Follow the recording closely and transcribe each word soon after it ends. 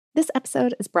This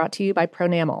episode is brought to you by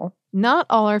Pronamel. Not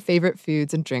all our favorite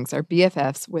foods and drinks are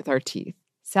BFFs with our teeth.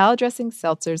 Salad dressings,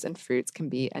 seltzers, and fruits can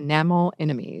be enamel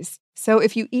enemies. So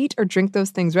if you eat or drink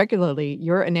those things regularly,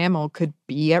 your enamel could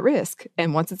be at risk.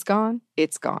 And once it's gone,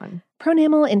 it's gone.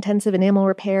 Pronamel Intensive Enamel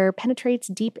Repair penetrates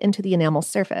deep into the enamel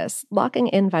surface, locking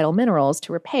in vital minerals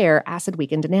to repair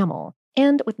acid-weakened enamel.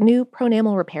 And with new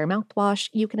Pronamel Repair mouthwash,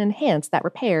 you can enhance that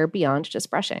repair beyond just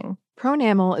brushing.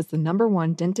 Pronamel is the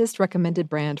 #1 dentist-recommended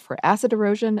brand for acid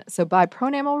erosion, so buy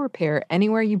Pronamel Repair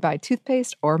anywhere you buy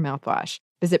toothpaste or mouthwash.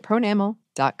 Visit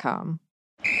pronamel.com.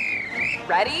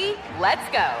 Ready? Let's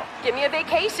go. Give me a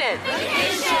vacation.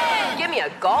 Vacation! Give me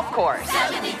a golf course.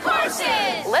 70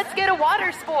 courses! Let's get a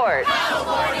water sport.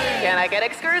 Paddleboarding! Can I get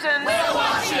excursions? Whale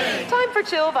watching! Time for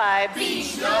chill vibes.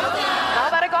 Beach yoga! How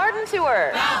about a garden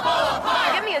tour? Balboa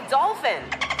Park! Give me a dolphin.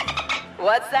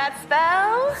 What's that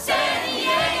spell? San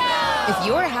Diego! If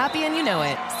you're happy and you know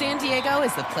it, San Diego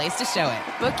is the place to show it.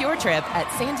 Book your trip at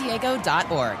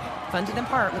sandiego.org. Funded in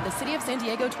part with the City of San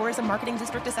Diego Tourism Marketing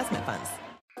District Assessment Funds.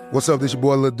 What's up, this your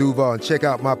boy Lil Duval, and check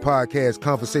out my podcast,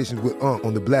 Conversations with Unc,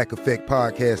 on the Black Effect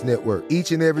Podcast Network.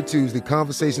 Each and every Tuesday,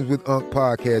 Conversations with Unc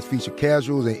podcast feature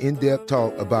casuals and in-depth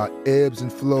talk about ebbs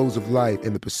and flows of life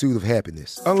and the pursuit of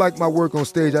happiness. Unlike my work on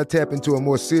stage, I tap into a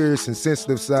more serious and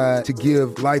sensitive side to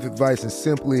give life advice and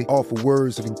simply offer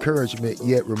words of encouragement,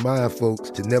 yet remind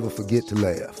folks to never forget to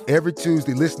laugh. Every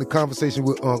Tuesday, listen to Conversation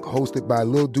with Unc, hosted by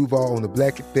Lil Duval on the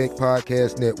Black Effect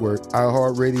Podcast Network,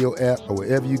 iHeartRadio app, or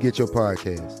wherever you get your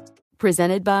podcasts.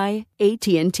 Presented by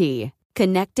AT&T.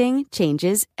 Connecting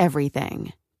changes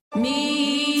everything.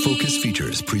 Focus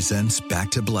Features presents Back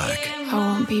to Black. I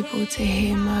want people to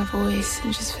hear my voice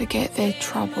and just forget their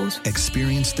troubles.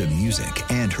 Experience the music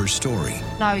and her story.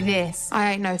 Know this.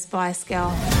 I ain't no Spice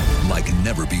Girl. Like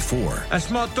never before.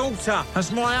 That's my daughter.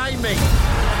 That's my Amy.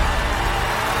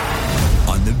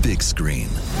 On the big screen.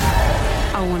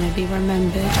 I want to be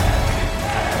remembered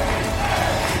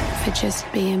for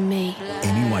just being me.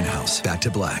 Amy Winehouse, Back to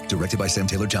Black, directed by Sam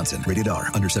Taylor Johnson. Rated R,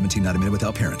 under 17, not a minute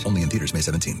without parent. Only in theaters May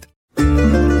 17th.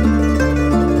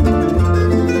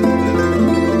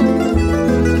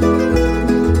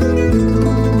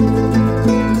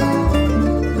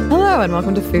 Hello and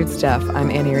welcome to Food Stuff.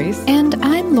 I'm Annie Reese. And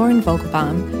I'm Lauren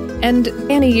Vogelbaum. And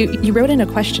Annie, you wrote in a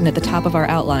question at the top of our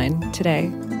outline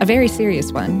today, a very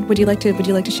serious one. Would you like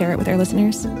to share it with our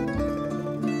listeners?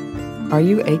 Are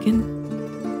you aching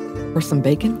for some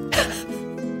bacon?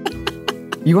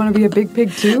 You want to be a big pig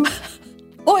too?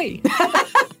 Oi!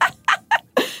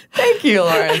 Thank you,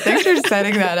 Lauren. Thanks for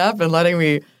setting that up and letting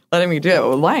me do it.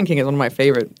 Well, Lion King is one of my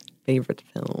favorite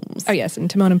films. Oh yes, and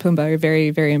Timon and Pumbaa are very,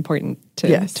 very important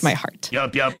to my heart.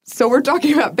 Yup. So we're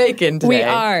talking about bacon today. We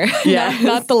are. Yeah.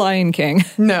 Not the Lion King.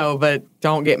 No, but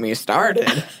don't get me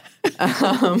started.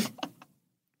 The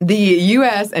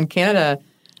U.S. and Canada,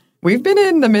 we've been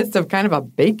in the midst of kind of a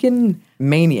bacon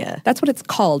mania. That's what it's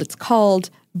called. It's called,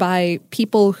 by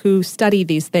people who study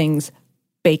these things,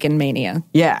 bacon mania.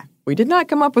 Yeah, we did not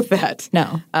come up with that.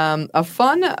 No. A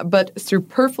fun but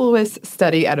superfluous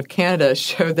study out of Canada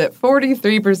showed that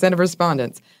 43% of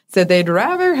respondents said they'd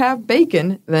rather have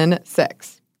bacon than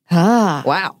sex. Ah.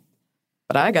 Wow.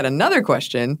 But I got another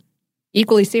question.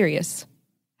 Equally serious.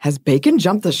 Has bacon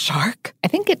jumped the shark? I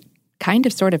think it kind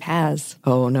of sort of has.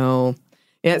 Oh, no.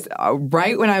 Yes,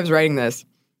 right when I was writing this,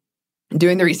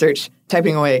 doing the research,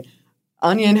 typing away,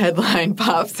 Onion headline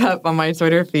pops up on my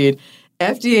Twitter feed.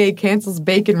 FDA cancels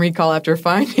bacon recall after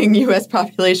finding U.S.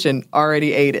 population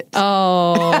already ate it.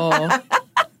 Oh.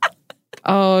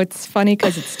 Oh, it's funny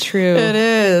because it's true. It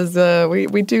is.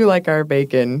 We do like our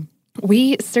bacon.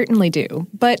 We certainly do.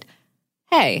 But,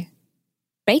 hey,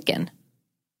 bacon.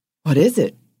 What is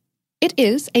it? It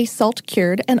is a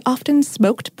salt-cured and often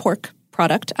smoked pork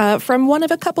product from one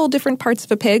of a couple different parts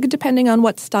of a pig, depending on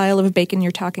what style of bacon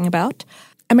you're talking about.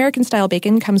 American-style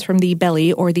bacon comes from the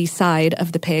belly or the side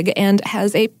of the pig and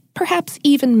has a perhaps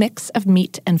even mix of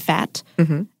meat and fat.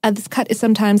 Mm-hmm. This cut is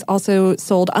sometimes also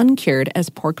sold uncured as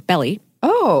pork belly.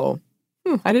 Oh,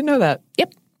 I didn't know that.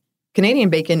 Yep. Canadian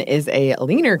bacon is a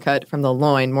leaner cut from the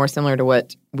loin, more similar to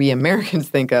what we Americans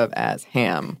think of as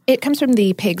ham. It comes from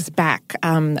the pig's back,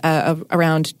 around,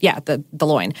 the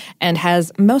loin, and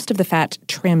has most of the fat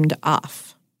trimmed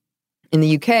off. In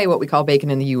the UK, what we call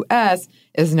bacon in the US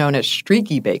is known as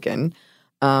streaky bacon.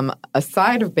 A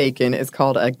side of bacon is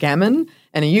called a gammon,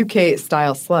 and a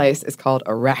UK-style slice is called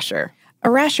a rasher.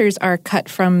 Rashers are cut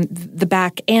from the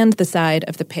back and the side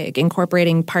of the pig,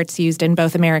 incorporating parts used in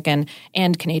both American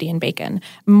and Canadian bacon.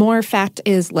 More fat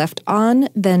is left on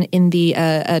than in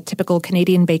the typical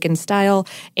Canadian bacon style,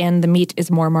 and the meat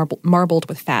is more marbled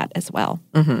with fat as well.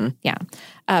 Mm-hmm. Yeah.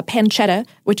 Pancetta,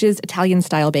 which is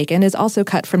Italian-style bacon, is also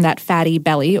cut from that fatty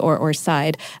belly or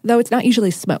side, though it's not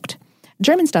usually smoked.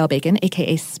 German-style bacon,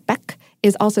 a.k.a. Speck,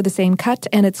 is also the same cut,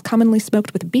 and it's commonly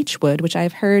smoked with beechwood, which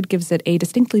I've heard gives it a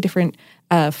distinctly different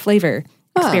flavor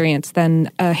experience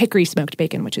than hickory smoked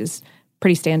bacon, which is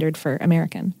pretty standard for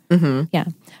American. Mm-hmm. Yeah.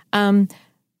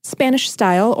 Spanish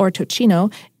style, or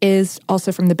tocino, is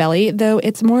also from the belly, though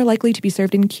it's more likely to be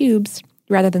served in cubes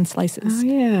rather than slices. Oh,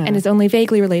 yeah. And is only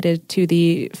vaguely related to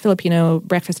the Filipino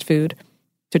breakfast food,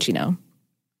 tocino.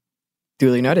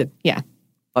 Duly noted. Yeah.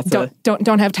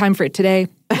 Don't have time for it today.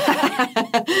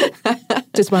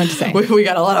 Just wanted to say. We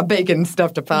got a lot of bacon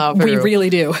stuff to plow through. We really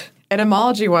do.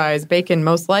 Etymology-wise, bacon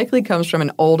most likely comes from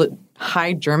an old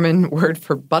High German word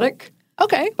for buttock.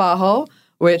 Okay. Baho,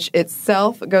 which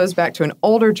itself goes back to an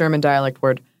older German dialect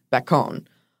word, bacon.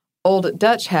 Old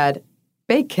Dutch had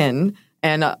bacon,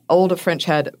 and Old French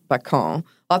had bacon.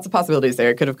 Lots of possibilities there.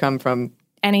 It could have come from...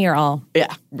 Any or all.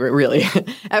 Yeah, really.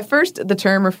 At first, the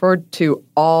term referred to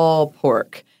all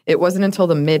pork. It wasn't until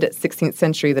the mid-16th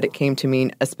century that it came to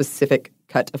mean a specific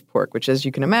cut of pork, which, as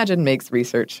you can imagine, makes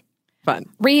research fun.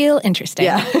 Real interesting.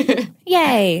 Yeah.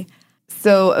 Yay.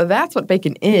 So that's what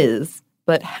bacon is,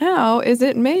 but how is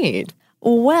it made?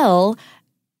 Well,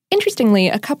 interestingly,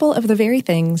 a couple of the very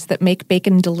things that make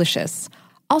bacon delicious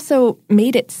also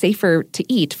made it safer to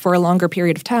eat for a longer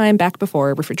period of time back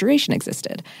before refrigeration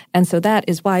existed. And so that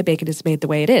is why bacon is made the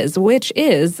way it is, which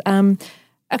is,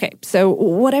 okay, so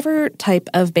whatever type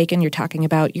of bacon you're talking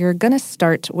about, you're going to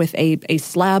start with a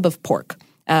slab of pork,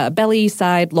 belly,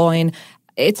 side, loin.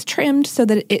 It's trimmed so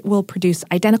that it will produce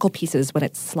identical pieces when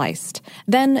it's sliced.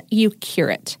 Then you cure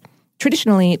it.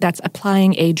 Traditionally, that's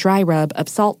applying a dry rub of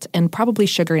salt and probably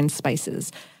sugar and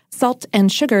spices. Salt and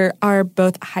sugar are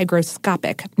both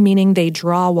hygroscopic, meaning they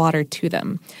draw water to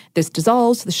them. This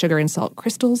dissolves the sugar and salt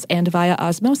crystals, and via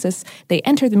osmosis, they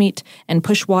enter the meat and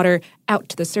push water out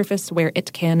to the surface where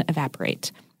it can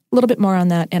evaporate. A little bit more on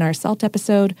that in our salt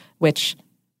episode, which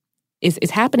is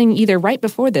happening either right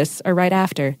before this or right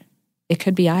after. It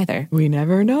could be either. We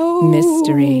never know.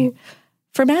 Mystery.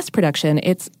 For mass production,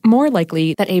 it's more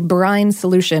likely that a brine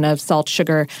solution of salt,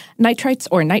 sugar, nitrites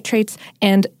or nitrates,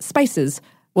 and spices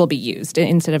will be used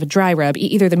instead of a dry rub.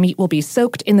 Either the meat will be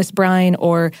soaked in this brine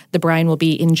or the brine will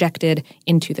be injected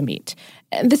into the meat.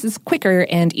 This is quicker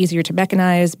and easier to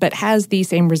mechanize, but has the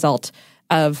same result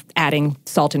of adding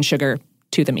salt and sugar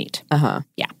to the meat.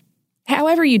 Yeah.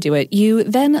 However you do it, you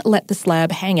then let the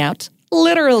slab hang out,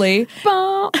 literally,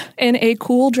 in a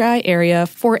cool, dry area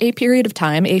for a period of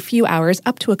time, a few hours,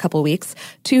 up to a couple weeks,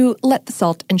 to let the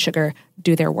salt and sugar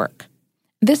do their work.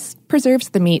 This preserves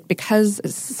the meat because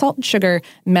salt and sugar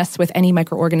mess with any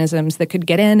microorganisms that could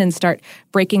get in and start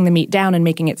breaking the meat down and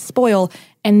making it spoil,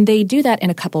 and they do that in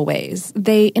a couple ways.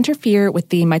 They interfere with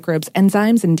the microbes'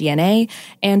 enzymes and DNA,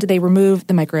 and they remove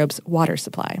the microbes' water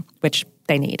supply, which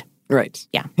they need. Right.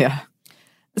 Yeah.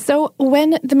 So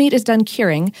when the meat is done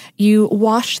curing, you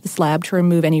wash the slab to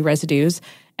remove any residues.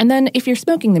 And then if you're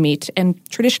smoking the meat, and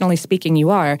traditionally speaking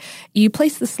you are, you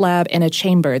place the slab in a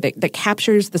chamber that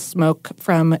captures the smoke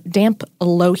from damp,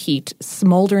 low-heat,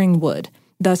 smoldering wood,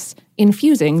 thus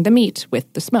infusing the meat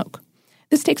with the smoke.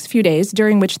 This takes a few days,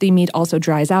 during which the meat also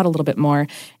dries out a little bit more,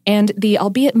 and the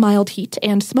albeit mild heat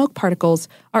and smoke particles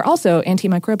are also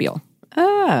antimicrobial.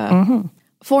 Mm-hmm.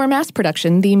 For mass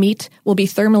production, the meat will be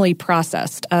thermally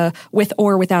processed, with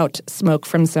or without smoke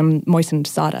from some moistened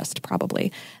sawdust,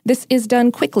 probably. This is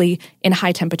done quickly in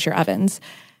high-temperature ovens.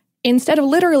 Instead of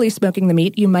literally smoking the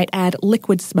meat, you might add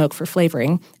liquid smoke for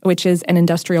flavoring, which is an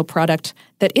industrial product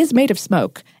that is made of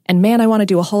smoke. And man, I want to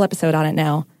do a whole episode on it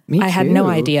now. Me too. I had no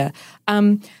idea. I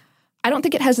don't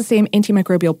think it has the same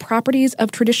antimicrobial properties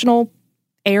of traditional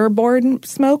airborne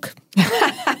smoke.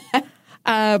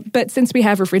 But since we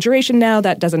have refrigeration now,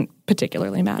 that doesn't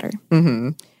particularly matter. Mm-hmm.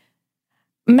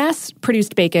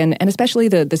 Mass-produced bacon, and especially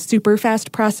the super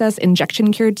fast process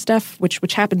injection-cured stuff, which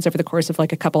happens over the course of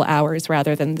like a couple hours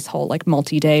rather than this whole like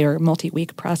multi-day or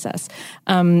multi-week process,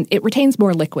 it retains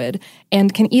more liquid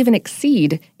and can even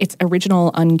exceed its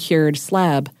original uncured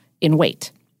slab in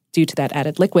weight due to that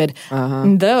added liquid.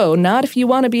 Though not if you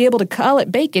want to be able to call it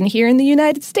bacon here in the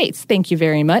United States. Thank you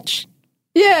very much.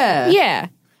 Yeah.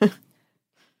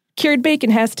 Cured bacon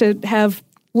has to have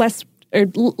less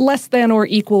than or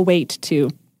equal weight to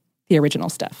the original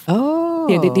stuff. Oh.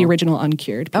 The original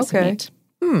uncured piece of meat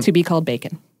to be called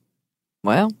bacon.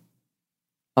 Well,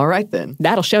 All right, then.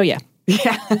 That'll show you.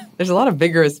 Yeah, there's a lot of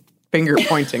vigorous finger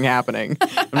pointing happening.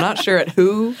 I'm not sure at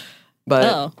who, but...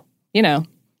 Oh, you know,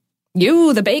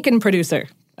 you, the bacon producer.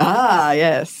 Ah,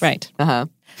 yes. Right. Uh-huh.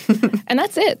 And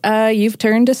that's it. You've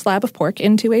turned a slab of pork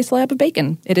into a slab of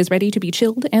bacon. It is ready to be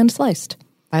chilled and sliced.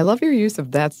 I love your use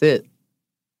of "that's it."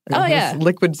 Oh, yeah.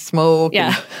 Liquid smoke, Yeah.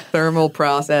 and thermal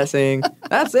processing.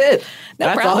 That's it.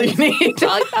 That's problem. all you need.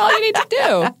 That's all you need to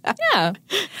do. Yeah.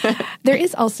 There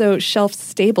is also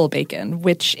shelf-stable bacon,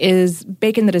 which is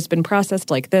bacon that has been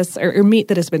processed like this, or meat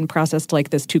that has been processed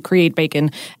like this to create bacon,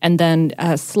 and then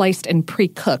sliced and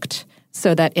pre-cooked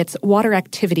so that its water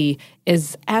activity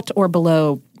is at or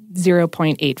below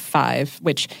 0.85,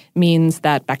 which means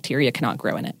that bacteria cannot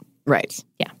grow in it. Right.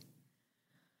 Yeah.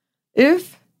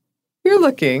 If you're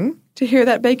looking to hear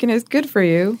that bacon is good for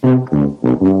you,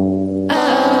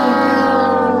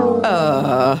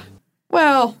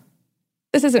 well,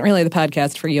 this isn't really the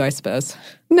podcast for you, I suppose.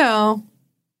 no.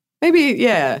 Maybe,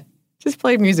 yeah. Just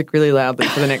play music really loudly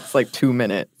for the next, 2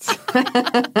 minutes.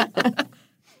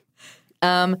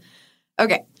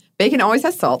 Okay. Bacon always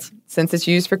has salt, since it's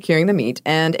used for curing the meat,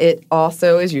 and it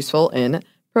also is useful in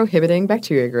prohibiting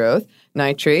bacteria growth.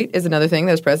 Nitrate is another thing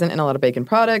that is present in a lot of bacon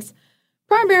products,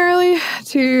 primarily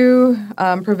to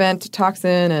prevent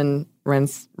toxin and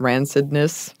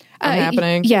rancidness from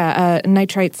happening.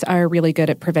 Nitrites are really good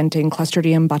at preventing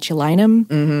Clostridium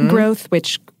botulinum growth,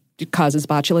 which causes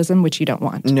botulism, which you don't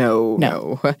want. No.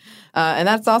 And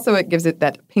that's also what gives it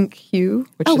that pink hue,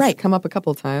 which has come up a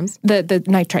couple of times. The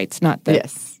nitrites, not the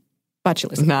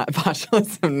botulism. Not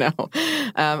botulism, no.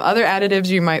 Other additives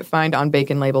you might find on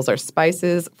bacon labels are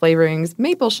spices, flavorings,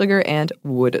 maple sugar, and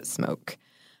wood smoke.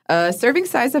 A serving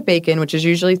size of bacon, which is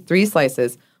usually 3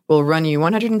 slices, will run you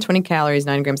 120 calories,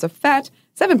 9 grams of fat,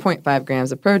 7.5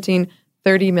 grams of protein,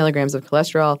 30 milligrams of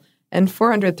cholesterol, and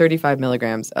 435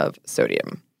 milligrams of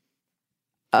sodium.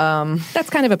 That's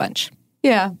kind of a bunch.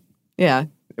 Yeah.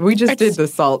 We just did the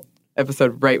salt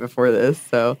episode right before this,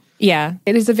 so. Yeah,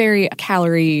 it is a very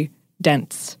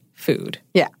calorie-dense food.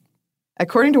 Yeah.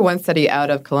 According to one study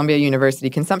out of Columbia University,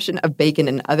 consumption of bacon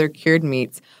and other cured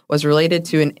meats was related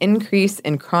to an increase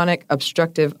in chronic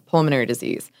obstructive pulmonary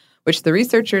disease, which the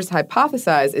researchers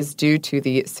hypothesize is due to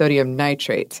the sodium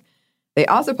nitrate. They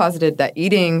also posited that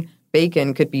eating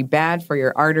bacon could be bad for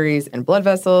your arteries and blood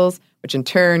vessels, which in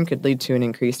turn could lead to an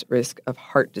increased risk of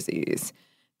heart disease.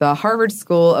 The Harvard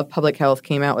School of Public Health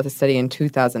came out with a study in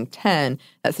 2010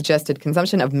 that suggested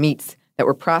consumption of meats that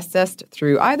were processed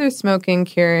through either smoking,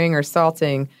 curing, or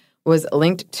salting was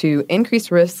linked to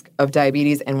increased risk of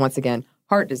diabetes and, once again,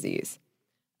 heart disease.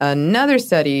 Another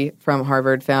study from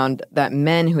Harvard found that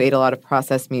men who ate a lot of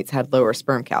processed meats had lower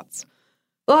sperm counts.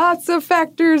 Lots of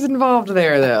factors involved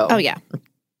there, though. Oh, yeah.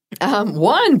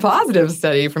 One positive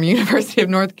study from University of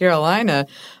North Carolina,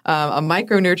 a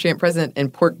micronutrient present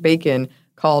in pork bacon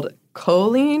called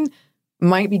choline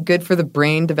might be good for the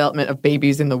brain development of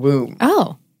babies in the womb.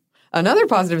 Oh. Another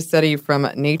positive study from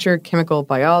Nature Chemical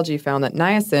Biology found that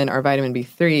niacin, or vitamin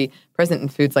B3, present in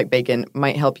foods like bacon,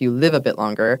 might help you live a bit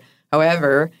longer.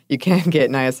 However, you can get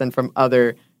niacin from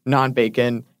other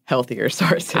non-bacon, healthier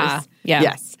sources. Yeah.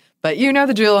 Yes. But you know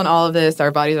the drill on all of this. Our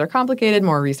bodies are complicated.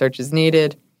 More research is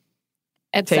needed.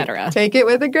 Etc. Take it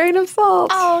with a grain of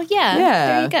salt. Oh, yeah.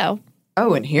 There you go.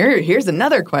 Oh, and here's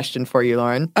another question for you,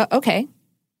 Lauren. Okay.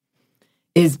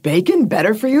 Is bacon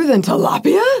better for you than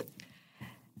tilapia?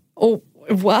 Oh,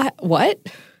 what?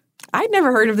 I'd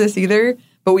never heard of this either,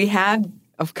 but we had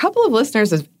a couple of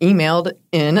listeners have emailed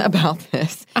in about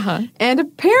this. Uh-huh. And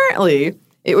apparently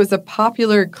it was a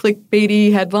popular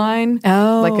clickbaity headline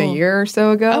like a year or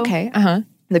so ago. Okay, uh-huh.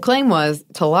 The claim was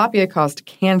tilapia caused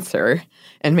cancer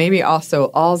and maybe also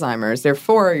Alzheimer's.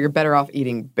 Therefore, you're better off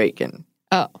eating bacon.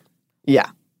 Oh. Yeah.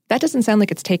 That doesn't sound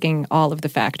like it's taking all of the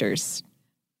factors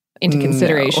into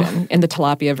consideration in the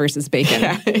tilapia versus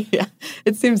bacon. Yeah.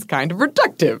 It seems kind of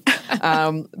reductive.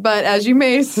 But as you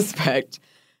may suspect,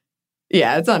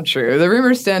 yeah, it's untrue. The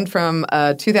rumors stemmed from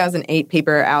a 2008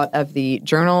 paper out of the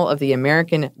Journal of the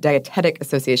American Dietetic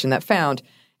Association that found,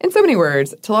 in so many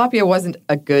words, tilapia wasn't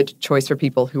a good choice for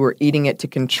people who were eating it to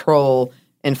control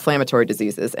inflammatory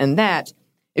diseases. And that,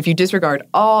 if you disregard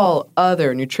all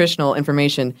other nutritional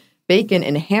information, bacon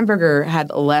and hamburger had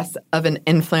less of an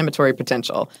inflammatory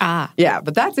potential. Yeah,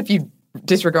 but that's if you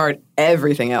disregard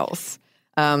everything else.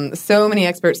 So many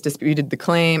experts disputed the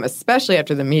claim, especially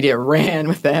after the media ran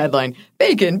with the headline,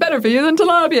 "Bacon, better for you than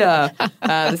tilapia."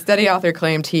 The study author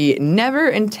claimed he never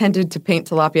intended to paint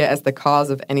tilapia as the cause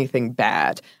of anything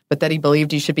bad, but that he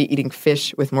believed you should be eating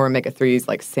fish with more omega-3s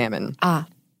like salmon.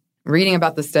 Reading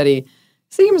about the study,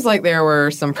 seems like there were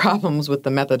some problems with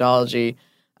the methodology.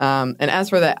 And as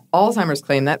for the Alzheimer's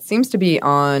claim, that seems to be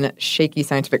on shaky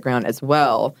scientific ground as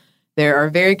well. There are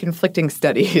very conflicting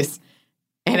studies.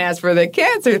 And as for the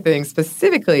cancer thing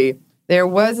specifically, there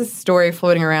was a story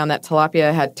floating around that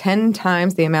tilapia had 10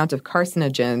 times the amount of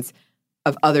carcinogens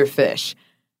of other fish.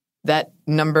 That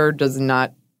number does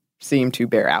not seem to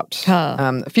bear out.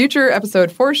 A future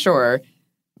episode for sure,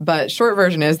 but short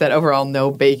version is that overall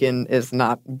no bacon is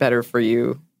not better for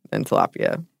you than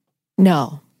tilapia.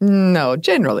 No,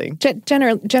 generally.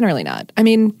 Generally not. I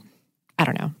mean, I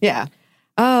don't know. Yeah.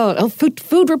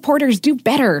 Food reporters do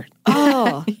better.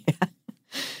 Oh. Yeah.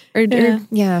 Health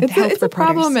It's a reporters.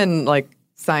 problem in like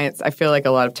science. I feel like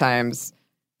a lot of times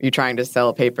you're trying to sell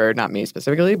a paper, not me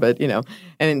specifically, but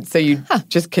and so you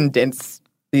just condense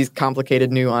these complicated,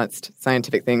 nuanced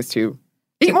scientific things to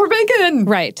eat more bacon.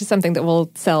 Right, to something that will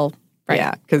sell. Right.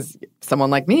 Yeah, because someone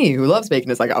like me who loves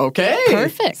bacon is like, okay,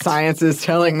 perfect. Science is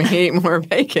telling me eat more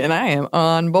bacon. I am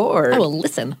on board. I will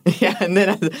listen. Yeah, and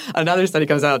then another study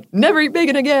comes out, never eat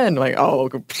bacon again. Like,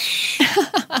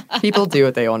 people do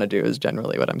what they want to do is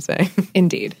generally what I'm saying.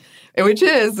 Indeed. Which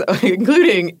is,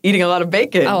 including eating a lot of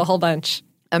bacon. Oh, a whole bunch.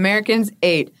 Americans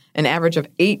ate an average of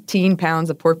 18 pounds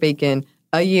of pork bacon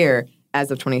a year as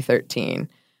of 2013.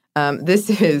 This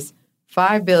is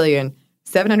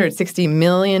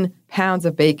 5,760,000,000 pounds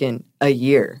of bacon a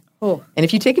year. Oh. And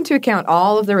if you take into account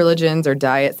all of the religions or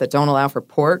diets that don't allow for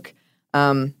pork,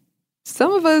 some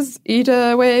of us eat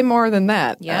way more than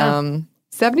that. Yeah.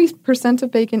 70% of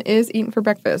bacon is eaten for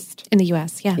breakfast. In the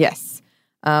U.S., yeah. Yes.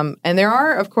 And there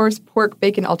are, of course, pork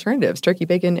bacon alternatives. Turkey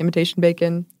bacon, imitation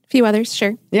bacon. A few others,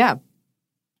 sure. Yeah.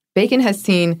 Bacon has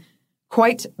seen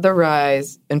quite the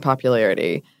rise in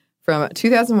popularity. From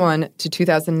 2001 to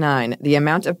 2009, the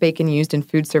amount of bacon used in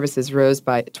food services rose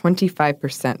by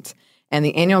 25%, and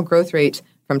the annual growth rate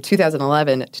from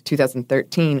 2011 to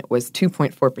 2013 was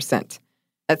 2.4%.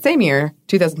 That same year,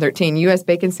 2013, U.S.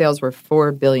 bacon sales were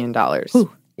 $4 billion.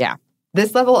 Ooh. Yeah.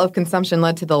 This level of consumption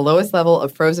led to the lowest level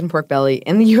of frozen pork belly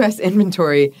in the U.S.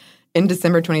 inventory in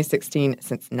December 2016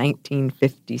 since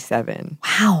 1957.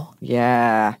 Wow.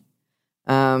 Yeah.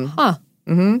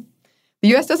 Mm-hmm. The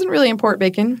U.S. doesn't really import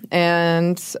bacon,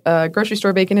 and grocery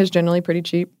store bacon is generally pretty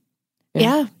cheap.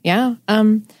 Yeah.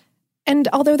 And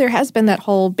although there has been that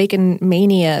whole bacon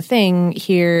mania thing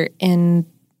here in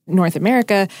North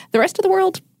America, the rest of the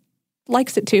world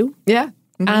likes it too. Yeah.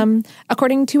 Mm-hmm.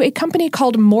 According to a company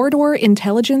called Mordor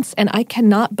Intelligence, and I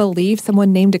cannot believe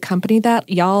someone named a company that.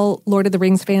 Y'all Lord of the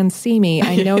Rings fans see me.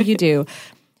 I know you do.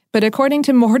 But according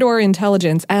to Mordor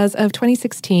Intelligence, as of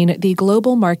 2016, the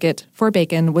global market for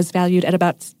bacon was valued at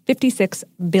about $56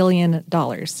 billion.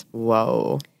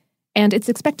 Whoa. And it's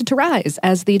expected to rise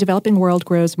as the developing world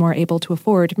grows more able to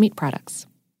afford meat products.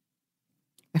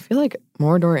 I feel like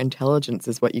Mordor Intelligence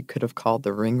is what you could have called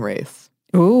the ring race.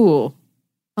 Ooh.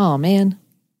 Oh, man.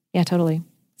 Yeah, totally.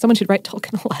 Someone should write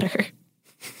Tolkien a letter.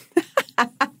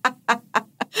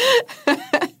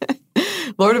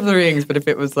 Lord of the Rings, but if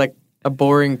it was like a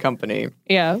boring company.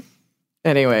 Yeah.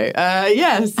 Anyway,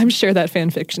 yes. I'm sure that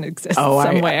fan fiction exists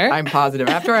somewhere. I'm positive.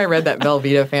 After I read that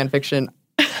Velveeta fan fiction,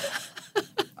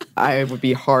 I would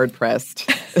be hard-pressed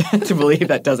to believe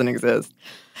that doesn't exist.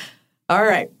 All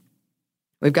right.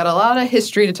 We've got a lot of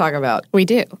history to talk about. We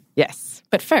do. Yes.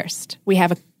 But first, we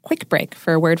have a quick break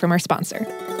for a word from our sponsor.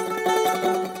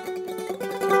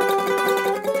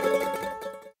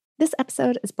 This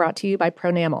episode is brought to you by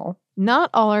Pronamel. Not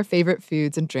all our favorite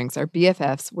foods and drinks are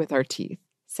BFFs with our teeth.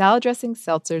 Salad dressings,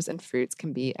 seltzers, and fruits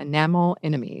can be enamel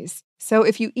enemies. So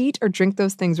if you eat or drink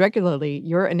those things regularly,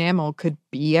 your enamel could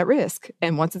be at risk.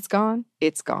 And once it's gone,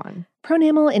 it's gone.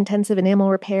 Pronamel Intensive Enamel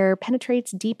Repair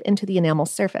penetrates deep into the enamel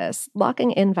surface,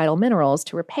 locking in vital minerals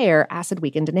to repair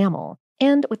acid-weakened enamel.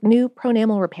 And with new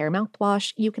Pronamel Repair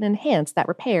mouthwash, you can enhance that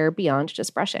repair beyond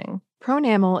just brushing.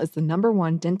 Pronamel is the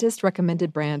 #1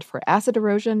 dentist-recommended brand for acid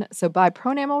erosion, so buy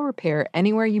Pronamel Repair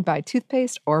anywhere you buy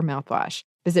toothpaste or mouthwash.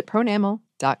 Visit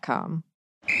pronamel.com.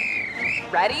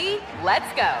 Ready? Let's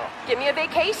go. Give me a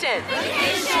vacation.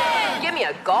 Vacation! Give me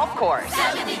a golf course.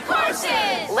 70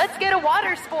 courses! Let's get a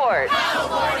water sport.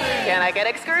 Paddleboarding! Can I get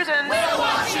excursions? Whale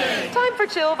watching! Time for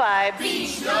chill vibes.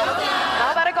 Beach yoga!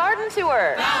 How about a garden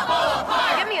tour? Balboa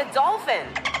Park! Give me a dolphin.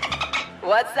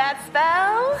 What's that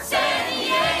spell? San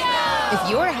Diego! If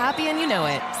you're happy and you know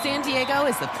it, San Diego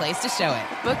is the place to show it.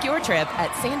 Book your trip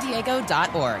at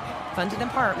sandiego.org. Funded in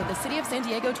part with the City of San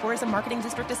Diego Tourism Marketing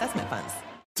District Assessment Funds.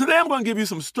 Today I'm going to give you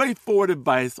some straightforward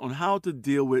advice on how to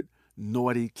deal with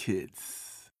naughty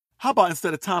kids. How about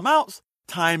instead of timeouts,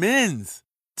 time-ins?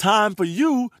 Time for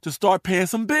you to start paying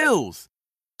some bills.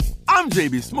 I'm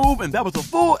JB Smoove, and that was a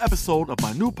full episode of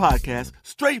my new podcast,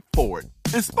 Straightforward.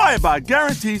 Inspired by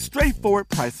guaranteed straightforward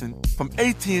pricing from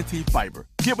AT&T Fiber.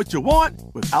 Get what you want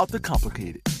without the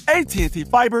complicated. AT&T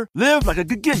Fiber, live like a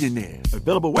gigillionaire.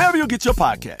 Available wherever you get your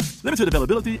podcast. Limited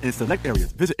availability in select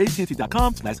areas. Visit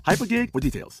AT&T.com/hypergig for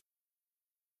details.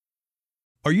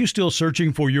 Are you still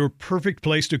searching for your perfect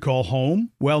place to call home?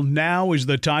 Well, now is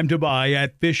the time to buy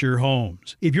at Fisher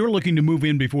Homes. If you're looking to move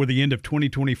in before the end of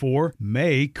 2024,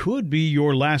 May could be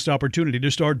your last opportunity to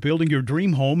start building your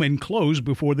dream home and close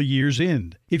before the year's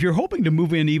end. If you're hoping to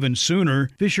move in even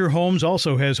sooner, Fisher Homes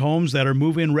also has homes that are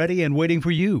move-in ready and waiting for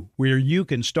you, where you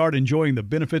can start enjoying the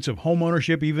benefits of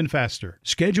homeownership even faster.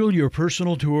 Schedule your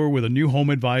personal tour with a new home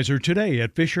advisor today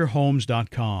at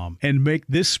FisherHomes.com and make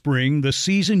this spring the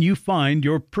season you find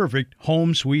your perfect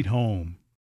home sweet home.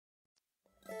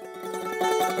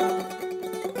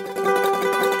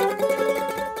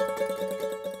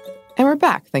 And we're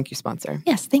back. Thank you, sponsor.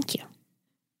 Yes, thank you.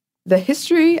 The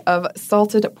history of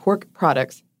salted pork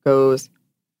products goes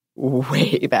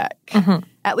way back.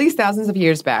 At least thousands of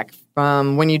years back,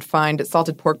 from when you'd find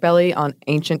salted pork belly on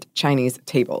ancient Chinese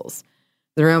tables.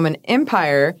 The Roman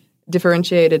Empire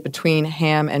differentiated between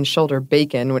ham and shoulder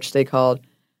bacon, which they called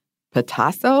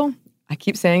patasso. I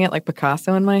keep saying it like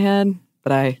Picasso in my head,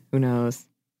 but who knows?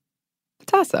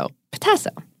 Patasso.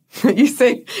 you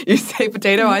say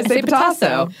potato, I say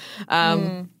patasso.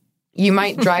 You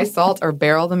might dry salt or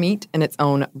barrel the meat in its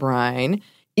own brine.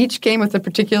 Each came with a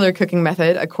particular cooking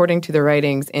method according to the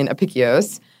writings in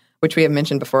Apicius, which we have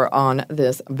mentioned before on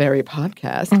this very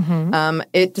podcast.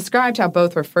 It described how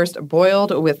both were first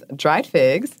boiled with dried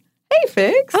figs. Hey,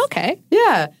 figs! Okay.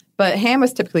 Yeah. But ham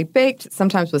was typically baked,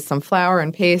 sometimes with some flour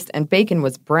and paste, and bacon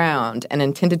was browned and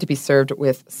intended to be served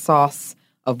with sauce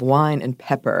of wine and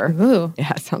pepper. Ooh.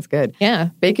 Yeah, sounds good. Yeah.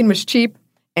 Bacon was cheap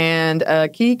and a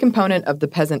key component of the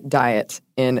peasant diet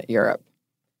in Europe.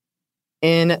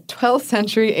 In 12th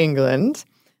century England,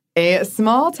 a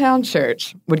small town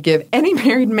church would give any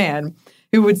married man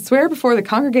who would swear before the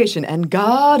congregation and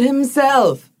God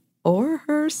himself or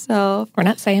herself. We're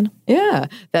not saying. Yeah,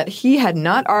 that he had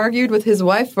not argued with his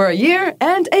wife for a year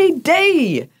and a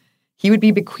day. He would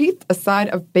be bequeathed a side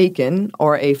of bacon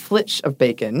or a flitch of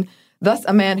bacon. Thus,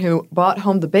 a man who brought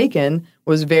home the bacon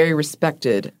was very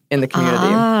respected in the community.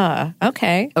 Ah,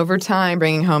 okay. Over time,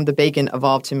 bringing home the bacon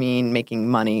evolved to mean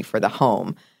making money for the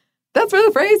home. That's where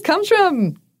the phrase comes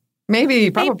from.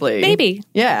 Maybe, probably. Maybe.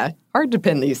 Yeah, hard to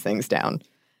pin these things down.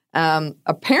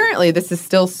 Apparently, this is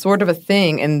still sort of a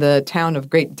thing in the town of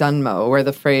Great Dunmow, where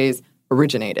the phrase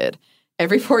originated.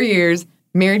 Every 4 years,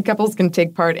 married couples can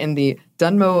take part in the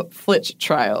Dunmow Flitch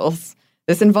trials.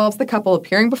 This involves the couple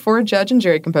appearing before a judge and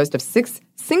jury composed of 6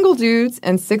 single dudes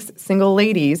and 6 single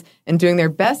ladies and doing their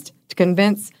best to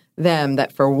convince them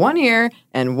that for 1 year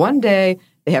and 1 day,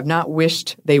 they have not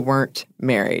wished they weren't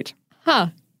married.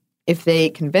 Huh. If they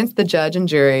convince the judge and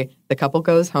jury, the couple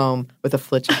goes home with a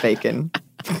flitch of bacon.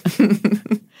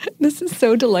 This is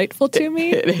so delightful to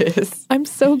me. It is. I'm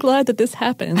so glad that this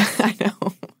happens. I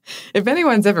know. If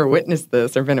anyone's ever witnessed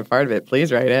this or been a part of it,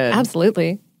 please write in.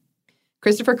 Absolutely.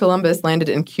 Christopher Columbus landed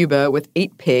in Cuba with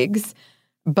 8 pigs,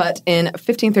 but in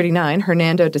 1539,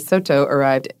 Hernando de Soto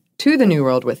arrived to the New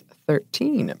World with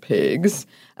 13 pigs.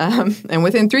 And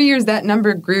within 3 years, that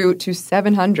number grew to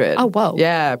 700. Oh, whoa.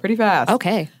 Yeah, pretty fast.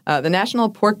 Okay. The National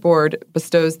Pork Board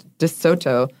bestows de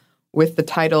Soto with the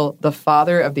title, the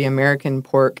father of the American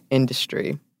pork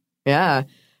industry. Yeah.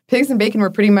 Pigs and bacon were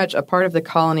pretty much a part of the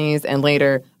colonies and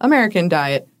later American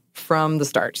diet from the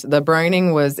start. The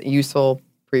brining was useful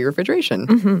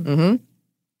pre-refrigeration.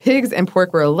 Pigs and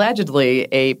pork were allegedly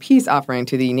a peace offering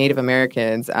to the Native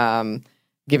Americans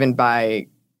given by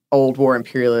old war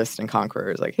imperialists and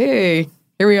conquerors. Like, hey,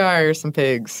 here we are, here's some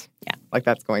pigs. Yeah. Like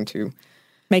that's going to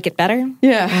make it better?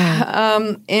 Yeah.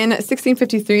 In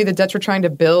 1653, the Dutch were trying to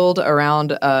build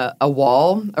around a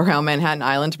wall around Manhattan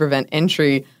Island to prevent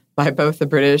entry by both the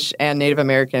British and Native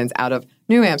Americans out of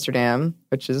New Amsterdam,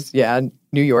 which is,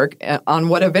 New York, on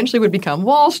what eventually would become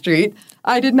Wall Street.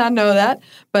 I did not know that,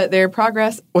 but their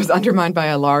progress was undermined by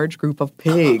a large group of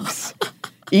pigs.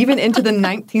 Even into the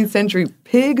 19th century,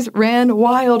 pigs ran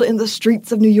wild in the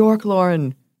streets of New York,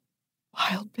 Lauren.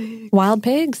 Wild pigs. Wild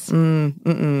pigs?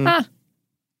 Huh.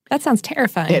 That sounds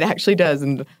terrifying. It actually does.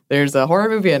 And there's a horror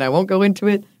movie, and I won't go into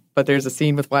it, but there's a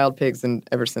scene with wild pigs, and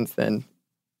ever since then,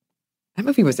 that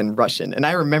movie was in Russian, and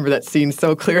I remember that scene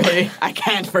so clearly. I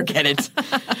can't forget it.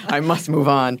 I must move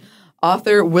on.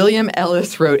 Author William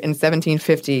Ellis wrote in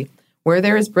 1750, "Where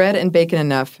there is bread and bacon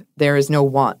enough, there is no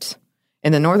want.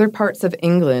 In the northern parts of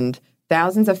England,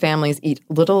 thousands of families eat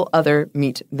little other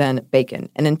meat than bacon.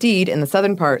 And indeed, in the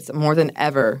southern parts, more than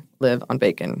ever live on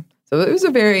bacon." So it was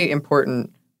a very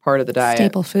important part of the diet.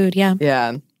 Staple food, yeah.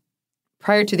 Yeah.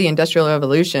 Prior to the Industrial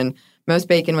Revolution, most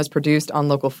bacon was produced on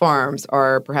local farms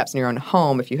or perhaps in your own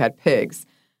home if you had pigs.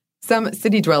 Some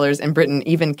city dwellers in Britain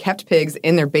even kept pigs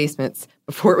in their basements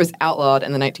before it was outlawed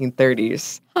in the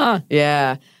 1930s. Huh.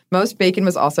 Yeah. Most bacon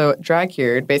was also dry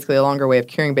cured, basically a longer way of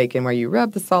curing bacon where you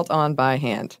rub the salt on by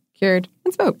hand, cured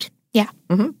and smoked. Yeah.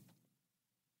 Mm-hmm.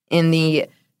 In the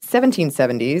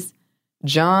 1770s,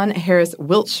 John Harris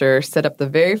Wiltshire set up the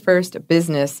very first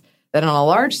business that on a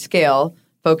large scale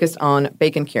focused on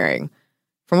bacon curing.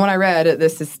 From what I read,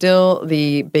 this is still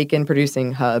the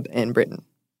bacon-producing hub in Britain.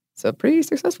 So pretty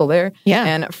successful there. Yeah.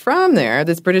 And from there,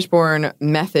 this British-born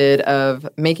method of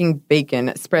making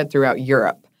bacon spread throughout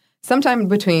Europe. Sometime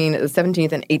between the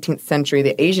 17th and 18th century,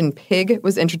 the Asian pig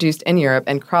was introduced in Europe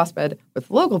and crossbred with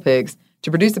local pigs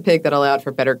to produce a pig that allowed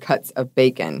for better cuts of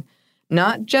bacon.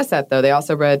 Not just that, though. They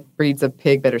also bred breeds of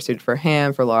pig better suited for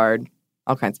ham, for lard,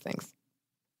 all kinds of things.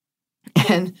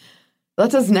 And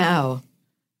let us now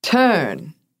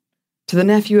turn to the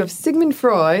nephew of Sigmund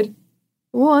Freud,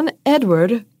 one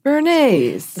Edward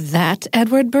Bernays. That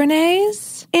Edward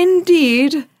Bernays?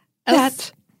 Indeed,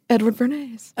 that Edward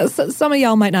Bernays. Some of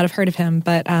y'all might not have heard of him,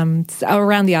 but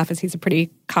around the office, he's a pretty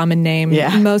common name,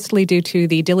 mostly due to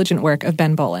the diligent work of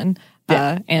Ben Bowlin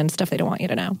and stuff they don't want you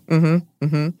to know. Mm-hmm,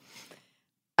 mm-hmm.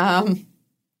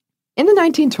 In the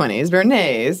 1920s,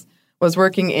 Bernays was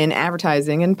working in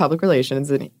advertising and public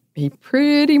relations, and he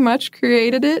pretty much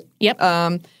created it.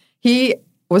 Yep. He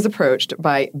was approached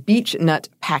by Beech Nut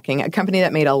Packing, a company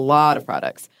that made a lot of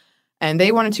products, and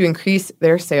they wanted to increase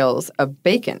their sales of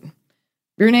bacon.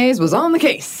 Bernays was on the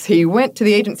case. He went to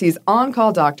the agency's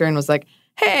on-call doctor and was like,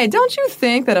 hey, don't you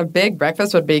think that a big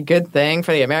breakfast would be a good thing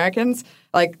for the Americans?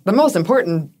 Like, the most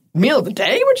important meal of the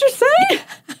day, would you say?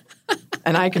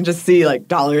 And I can just see, like,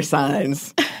 dollar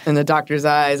signs in the doctor's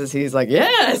eyes as he's like,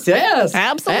 yes,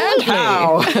 absolutely. And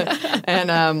how?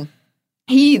 And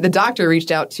the doctor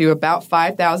reached out to about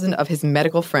 5,000 of his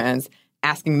medical friends,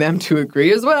 asking them to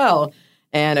agree as well.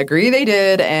 And agree they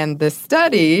did. And the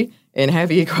study, in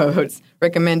heavy quotes,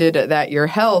 recommended that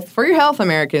for your health,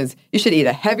 Americans, you should eat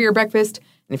a heavier breakfast.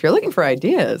 And if you're looking for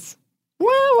ideas,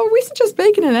 well, we suggest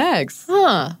bacon and eggs.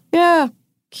 Huh. Yeah.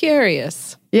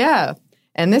 Curious. Yeah.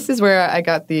 And this is where I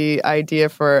got the idea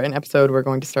for an episode we're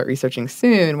going to start researching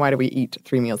soon. Why do we eat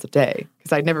 3 meals a day?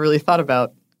 Because I'd never really thought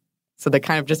about, so they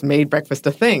kind of just made breakfast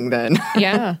a thing then.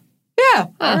 Yeah. Yeah.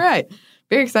 All right.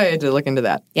 Very excited to look into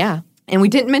that. Yeah. And we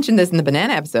didn't mention this in the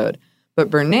banana episode, but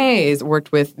Bernays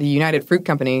worked with the United Fruit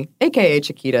Company, a.k.a.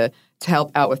 Chiquita, to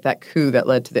help out with that coup that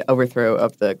led to the overthrow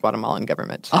of the Guatemalan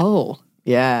government. Oh.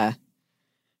 Yeah.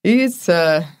 He's,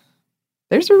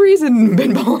 there's a reason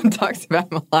Ben Bowlin talks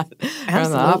about him a lot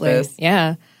around the office.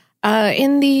 Yeah.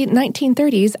 In the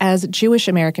 1930s, as Jewish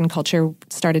American culture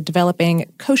started developing,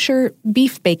 kosher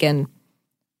beef bacon,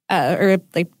 or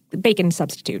like bacon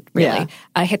substitute, really,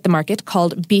 hit the market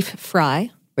called beef fry.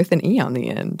 With an E on the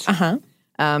end. Uh-huh.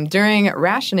 During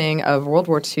rationing of World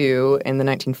War II in the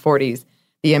 1940s,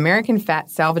 the American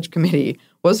Fat Salvage Committee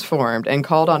was formed and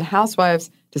called on housewives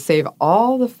to save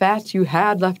all the fat you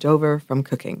had left over from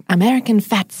cooking. American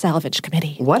Fat Salvage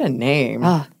Committee. What a name.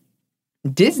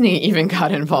 Disney even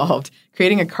got involved,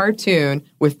 creating a cartoon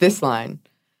with this line.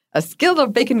 A skillet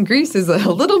of bacon grease is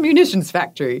a little munitions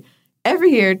factory.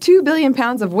 Every year, 2 billion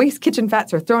pounds of waste kitchen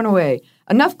fats are thrown away.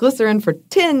 Enough glycerin for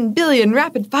 10 billion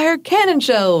rapid-fire cannon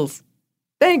shells.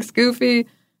 Thanks, Goofy.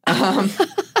 Did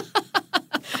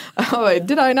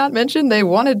I not mention they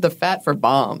wanted the fat for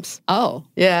bombs? Oh.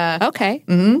 Yeah. Okay.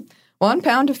 Mm-hmm. 1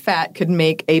 pound of fat could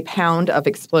make a pound of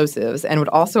explosives and would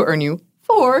also earn you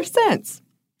 4 cents.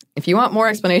 If you want more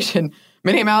explanation,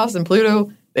 Minnie Mouse and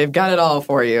Pluto, they've got it all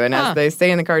for you. And as they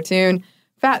say in the cartoon,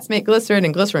 fats make glycerin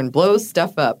and glycerin blows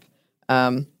stuff up.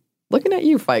 Looking at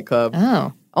you, Fight Club.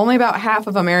 Oh. Only about half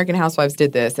of American housewives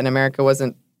did this, and America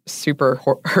wasn't super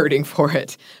hurting for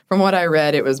it. From what I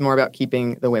read, it was more about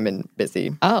keeping the women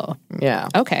busy. Oh. Yeah.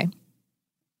 Okay.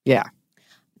 Yeah.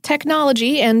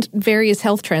 Technology and various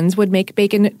health trends would make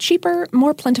bacon cheaper,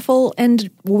 more plentiful, and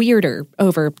weirder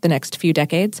over the next few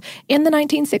decades. In the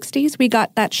 1960s, we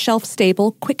got that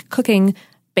shelf-stable, quick-cooking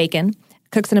bacon.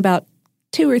 Cooks in about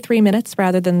 2 or 3 minutes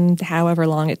rather than however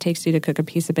long it takes you to cook a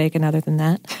piece of bacon other than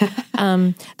that.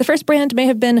 The first brand may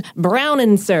have been Brown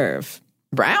and Serve.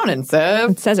 Brown and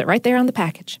Serve? It says it right there on the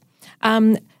package.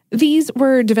 These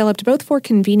were developed both for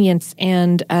convenience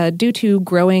and due to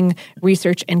growing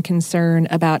research and concern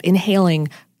about inhaling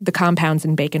the compounds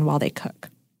in bacon while they cook.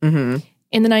 Mm-hmm.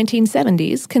 In the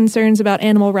 1970s, concerns about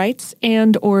animal rights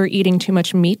and or eating too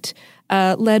much meat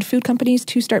led food companies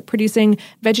to start producing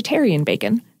vegetarian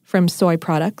bacon from soy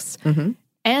products. Mm-hmm.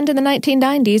 And in the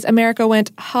 1990s, America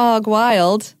went hog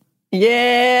wild.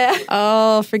 Yeah.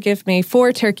 Oh, forgive me.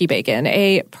 For turkey bacon,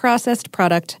 a processed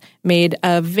product made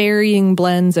of varying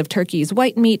blends of turkey's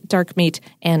white meat, dark meat,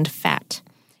 and fat.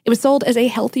 It was sold as a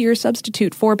healthier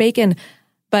substitute for bacon.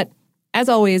 But as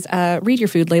always, read your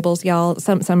food labels, y'all.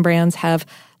 Some brands have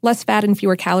less fat and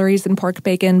fewer calories than pork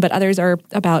bacon, but others are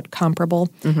about comparable.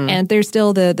 Mm-hmm. And there's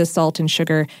still the salt and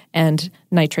sugar and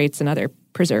nitrates and other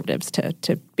preservatives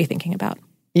to be thinking about.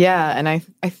 Yeah, and I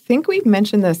think we've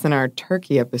mentioned this in our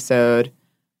turkey episode,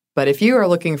 but if you are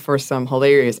looking for some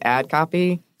hilarious ad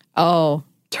copy,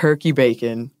 turkey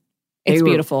bacon. It's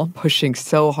beautiful. Pushing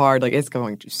so hard, like it's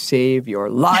going to save your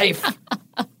life.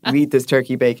 You eat this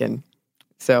turkey bacon.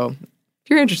 So if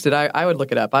you're interested, I would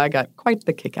look it up. I got quite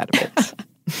the kick out of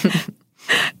it.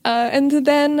 And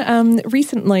then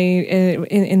recently,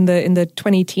 in the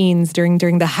 20-teens,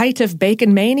 during the height of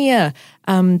bacon mania,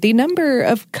 the number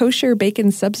of kosher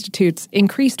bacon substitutes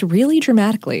increased really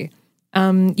dramatically,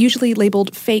 usually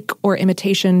labeled fake or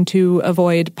imitation to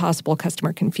avoid possible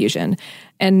customer confusion,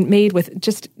 and made with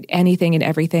just anything and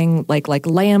everything, like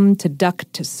lamb to duck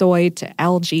to soy to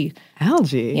algae.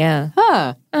 Algae? Yeah.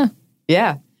 Huh.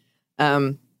 Yeah.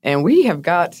 And we have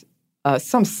got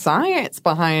some science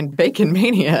behind bacon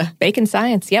mania. Bacon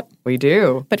science, yep. We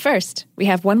do. But first, we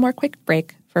have one more quick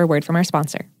break for a word from our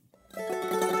sponsor.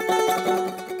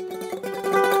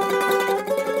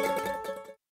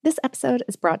 This episode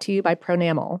is brought to you by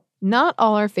Pronamel. Not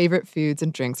all our favorite foods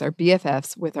and drinks are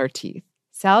BFFs with our teeth.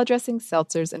 Salad dressings,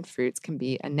 seltzers, and fruits can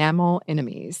be enamel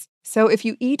enemies. So if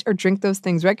you eat or drink those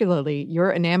things regularly,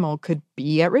 your enamel could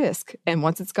be at risk. And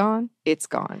once it's gone, it's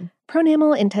gone.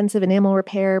 Pronamel Intensive Enamel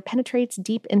Repair penetrates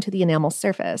deep into the enamel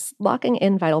surface, locking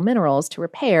in vital minerals to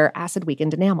repair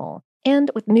acid-weakened enamel. And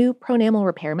with new Pronamel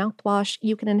Repair mouthwash,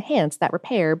 you can enhance that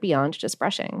repair beyond just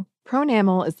brushing.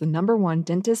 Pronamel is the #1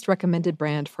 dentist-recommended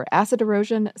brand for acid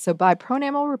erosion, so buy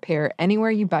Pronamel Repair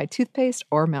anywhere you buy toothpaste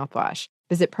or mouthwash.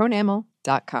 Visit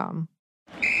pronamel.com.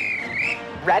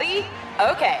 Ready?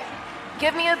 Okay.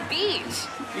 Give me a beach.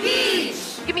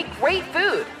 Beach. Give me great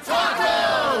food.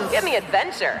 Tacos. Give me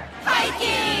adventure.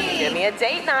 Hiking. Give me a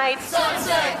date night.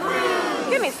 Sunset cruise.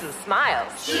 Give me some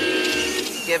smiles.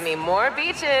 Cheese. Give me more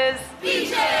beaches.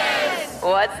 Beaches.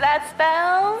 What's that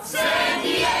spell? San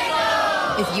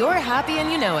Diego. If you're happy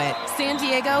and you know it, San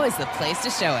Diego is the place to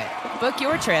show it. Book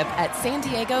your trip at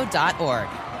sandiego.org.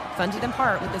 Funded in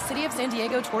part with the City of San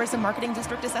Diego Tourism Marketing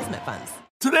District Assessment Funds.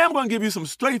 Today I'm going to give you some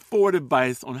straightforward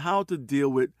advice on how to deal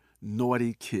with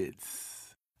naughty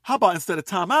kids. How about instead of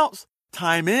timeouts,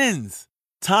 time-ins?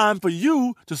 Time for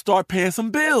you to start paying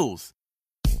some bills.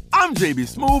 I'm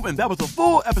JB Smoove, and that was a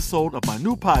full episode of my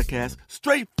new podcast,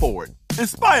 Straightforward,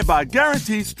 inspired by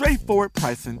guaranteed straightforward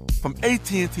pricing from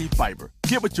AT&T Fiber.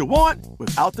 Get what you want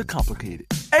without the complicated.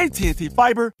 AT&T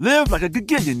Fiber, live like a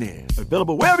gigillionaire.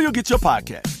 Available wherever you get your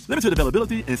podcast. Limited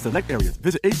availability in select areas.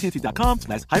 Visit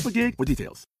AT&T.com/hypergig for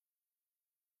details.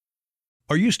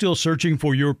 Are you still searching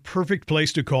for your perfect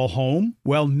place to call home?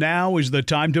 Well, now is the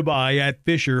time to buy at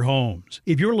Fisher Homes.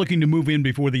 If you're looking to move in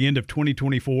before the end of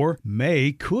 2024,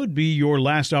 May could be your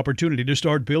last opportunity to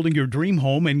start building your dream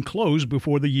home and close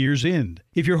before the year's end.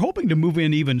 If you're hoping to move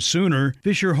in even sooner,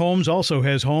 Fisher Homes also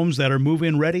has homes that are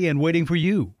move-in ready and waiting for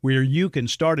you, where you can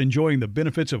start enjoying the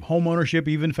benefits of homeownership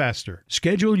even faster.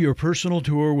 Schedule your personal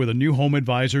tour with a new home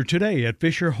advisor today at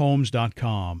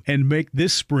FisherHomes.com and make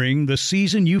this spring the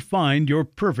season you find your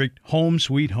perfect home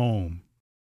sweet home.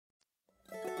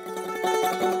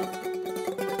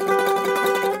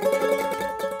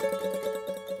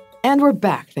 And we're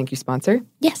back. Thank you, sponsor.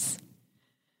 Yes.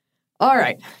 All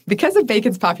right. Because of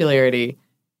bacon's popularity,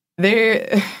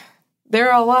 there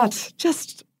are a lot,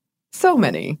 just so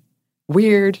many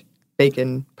weird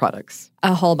bacon products.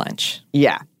 A whole bunch.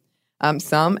 Yeah.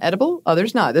 Some edible,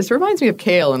 others not. This reminds me of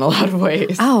kale in a lot of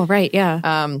ways. Oh, right. Yeah.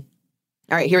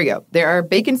 All right, here we go. There are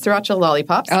bacon sriracha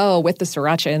lollipops. Oh, with the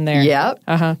sriracha in there. Yep.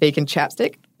 Uh-huh. Bacon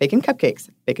chapstick, bacon cupcakes,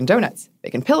 bacon donuts,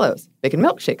 bacon pillows, bacon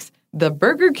milkshakes, the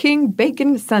Burger King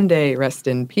bacon sundae, rest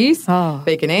in peace,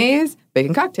 bacon A's,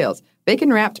 bacon cocktails,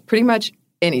 bacon wrapped pretty much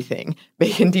anything,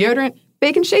 bacon deodorant,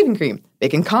 bacon shaving cream,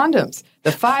 bacon condoms,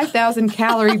 the 5,000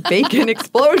 calorie bacon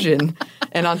explosion.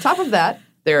 And on top of that,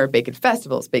 there are bacon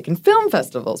festivals, bacon film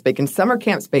festivals, bacon summer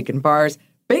camps, bacon bars,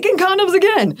 bacon condoms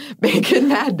again, bacon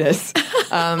madness.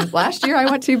 Last year I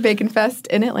went to Bacon Fest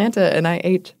in Atlanta and I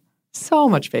ate so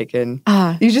much bacon.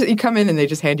 You come in and they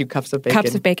just hand you cups of bacon.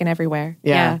 Cups of bacon everywhere.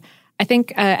 Yeah. I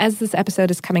think as this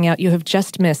episode is coming out, you have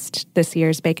just missed this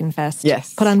year's Bacon Fest.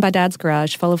 Yes. Put on by Dad's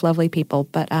Garage, full of lovely people.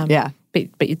 But yeah. But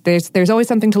there's always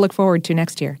something to look forward to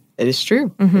next year. It is true.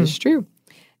 Mm-hmm. It is true.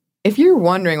 if you're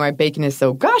wondering why bacon is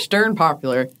so gosh darn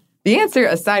popular, the answer,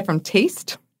 aside from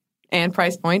taste and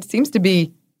price point, seems to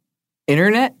be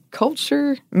internet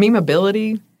culture,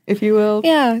 memeability, if you will.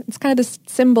 Yeah, it's kind of this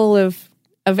symbol of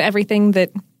everything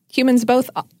that humans both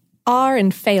are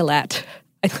and fail at,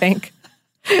 I think.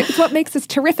 It's what makes us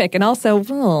terrific and also,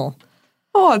 well...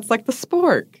 Oh, it's like the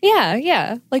spork.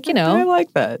 Yeah. Like, I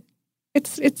like that.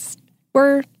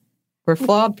 We're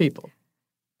flawed people.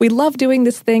 We love doing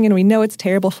this thing and we know it's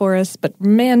terrible for us, but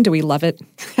man, do we love it.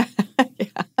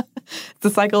 Yeah. It's the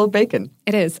cycle of bacon.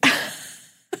 It is.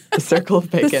 The circle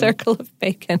of bacon. The circle of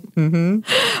bacon.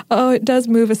 Mm-hmm. Oh, it does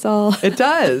move us all. It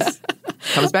does.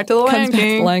 Comes back to the Lion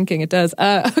King. Lion King, it does.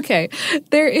 Okay.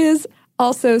 There is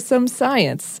also some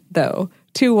science, though,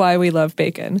 to why we love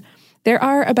bacon. There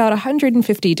are about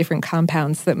 150 different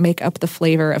compounds that make up the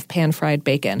flavor of pan-fried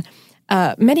bacon,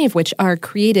 many of which are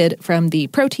created from the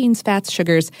proteins, fats,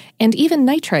 sugars, and even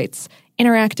nitrites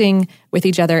interacting with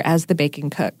each other as the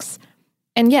bacon cooks.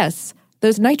 And yes,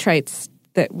 those nitrites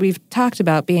that we've talked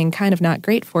about being kind of not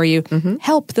great for you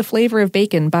help the flavor of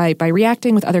bacon by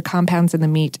reacting with other compounds in the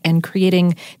meat and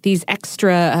creating these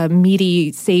extra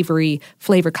meaty, savory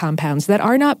flavor compounds that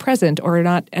are not present or are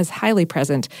not as highly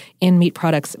present in meat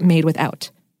products made without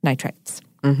nitrites.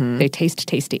 Mm-hmm. They taste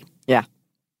tasty. Yeah.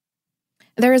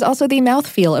 There is also the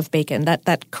mouthfeel of bacon, that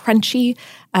crunchy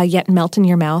yet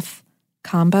melt-in-your-mouth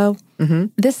combo. Mm-hmm.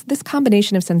 This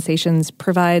combination of sensations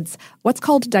provides what's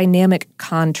called dynamic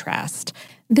contrast.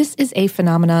 This is a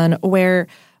phenomenon where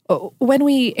when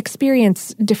we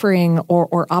experience differing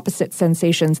or opposite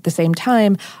sensations at the same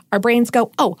time, our brains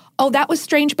go, oh, that was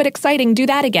strange but exciting. Do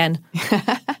that again.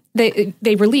 They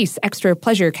release extra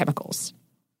pleasure chemicals.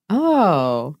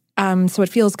 Oh. So it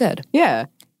feels good. Yeah.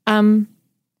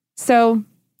 So,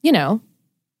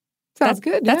 Sounds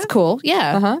good. That's cool.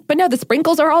 Yeah. Uh-huh. But no, the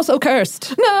sprinkles are also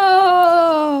cursed.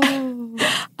 No!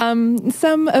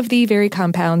 Some of the very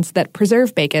compounds that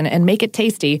preserve bacon and make it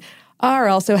tasty are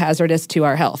also hazardous to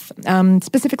our health.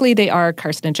 Specifically, they are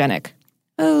carcinogenic.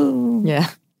 Oh. Yeah.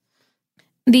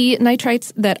 The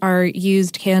nitrites that are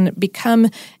used can become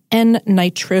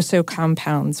N-nitroso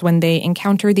compounds when they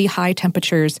encounter the high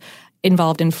temperatures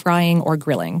involved in frying or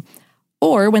grilling,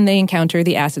 or when they encounter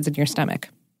the acids in your stomach.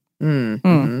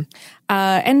 Mm-hmm.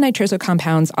 N-nitroso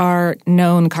compounds are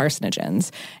known carcinogens,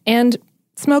 and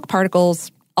smoke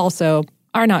particles also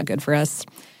are not good for us.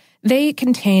 They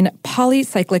contain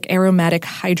polycyclic aromatic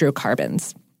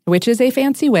hydrocarbons, which is a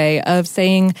fancy way of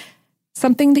saying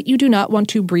something that you do not want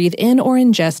to breathe in or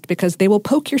ingest because they will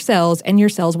poke your cells and your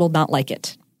cells will not like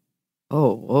it.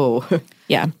 Oh.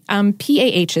 Yeah.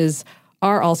 PAHs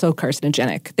are also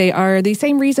carcinogenic. They are the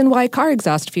same reason why car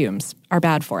exhaust fumes are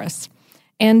bad for us.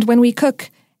 And when we cook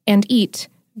and eat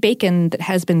bacon that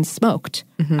has been smoked,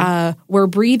 we're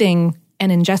breathing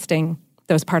and ingesting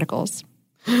those particles.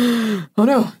 Oh,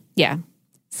 no. Yeah.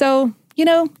 So,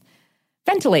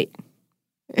 ventilate.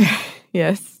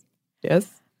 Yes.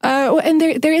 And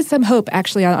there is some hope,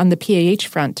 actually, on the PAH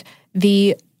front.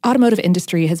 The automotive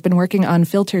industry has been working on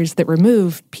filters that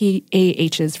remove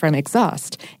PAHs from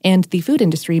exhaust, and the food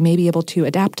industry may be able to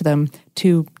adapt them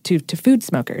to food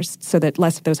smokers so that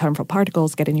less of those harmful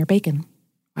particles get in your bacon.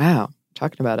 Wow.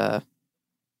 Talking about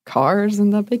cars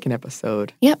in the bacon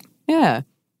episode. Yep. Yeah.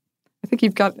 I think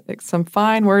you've got some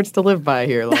fine words to live by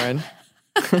here, Lauren.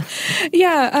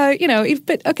 Yeah,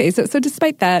 but okay, so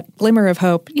despite that glimmer of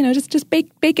hope, just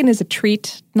bacon is a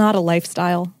treat, not a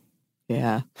lifestyle.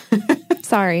 Yeah.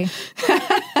 Sorry.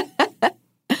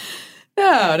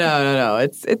 No.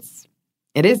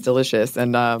 It is delicious,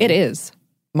 and it is.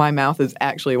 My mouth is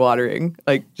actually watering,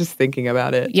 like just thinking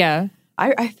about it. Yeah.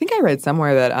 I think I read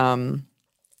somewhere that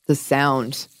the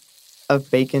sound of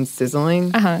bacon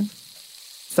sizzling,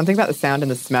 something about the sound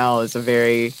and the smell is a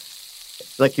very,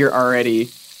 like you're already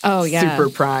super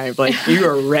primed. Like you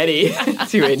are ready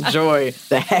to enjoy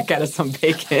the heck out of some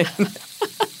bacon.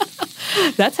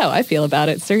 That's how I feel about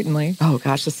it, certainly. Oh,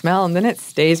 gosh, the smell. And then it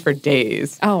stays for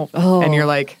days. Oh. And you're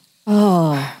like,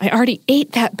 I already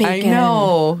ate that bacon. I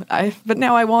know. But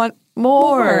now I want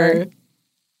more.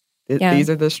 These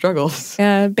are the struggles.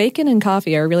 Yeah, bacon and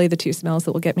coffee are really the two smells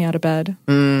that will get me out of bed.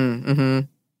 Mm-hmm.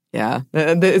 Yeah.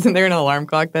 Isn't there an alarm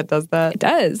clock that does that? It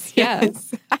does, yeah.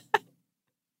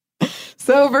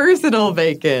 So versatile,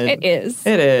 bacon. It is.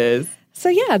 It is. So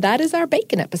yeah, that is our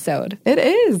bacon episode. It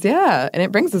is, yeah. And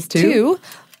it brings us to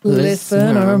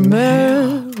Listener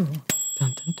Mail. Dun,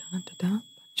 dun, dun, dun, dun.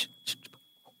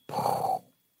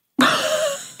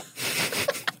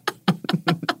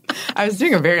 I was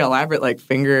doing a very elaborate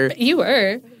finger. You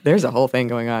were. There's a whole thing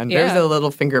going on. Yeah. There's a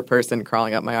little finger person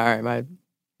crawling up my arm.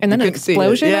 And then an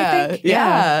explosion, I think?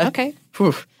 Yeah. Okay.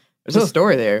 Whew. There's a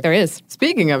story there. There is.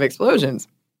 Speaking of explosions,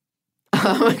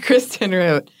 Kristen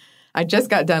wrote, I just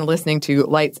got done listening to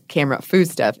Lights, Camera, Food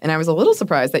Stuff, and I was a little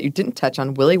surprised that you didn't touch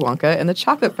on Willy Wonka and the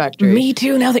Chocolate Factory. Me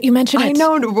too, now that you mention it. I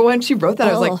know. When she wrote that,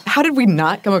 I was like, how did we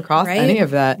not come across any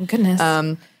of that?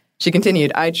 Goodness. She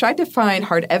continued, I tried to find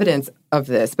hard evidence of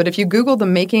this, but if you Google the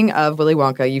making of Willy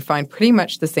Wonka, you find pretty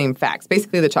much the same facts.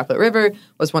 Basically, the chocolate river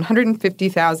was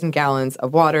 150,000 gallons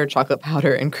of water, chocolate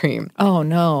powder, and cream. Oh,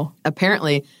 no.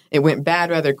 Apparently, it went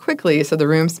bad rather quickly, so the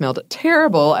room smelled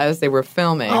terrible as they were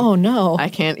filming. Oh, no. I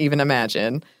can't even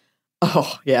imagine.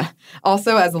 Oh, yeah.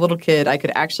 Also, as a little kid, I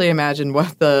could actually imagine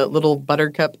what the little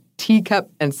buttercup teacup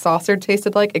and saucer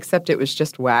tasted like, except it was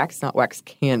just wax, not wax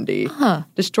candy. Huh.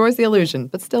 Destroys the illusion,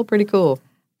 but still pretty cool.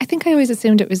 I think I always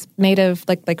assumed it was made of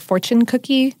like fortune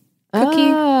cookie.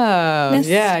 Oh,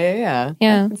 yeah. I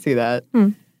can see that.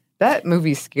 That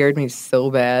movie scared me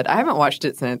so bad. I haven't watched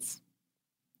it since.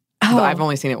 Oh, I've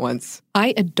only seen it once.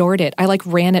 I adored it. I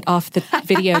ran it off the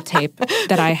videotape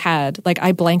that I had.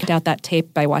 I blanked out that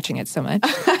tape by watching it so much.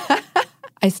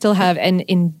 I still have an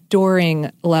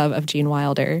enduring love of Gene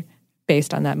Wilder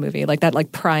based on that movie.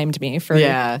 That primed me for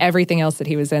everything else that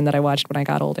he was in that I watched when I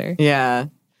got older. Yeah.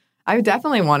 I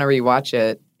definitely want to rewatch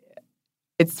it.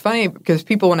 It's funny because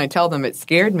people, when I tell them it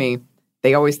scared me,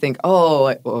 they always think,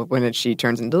 when she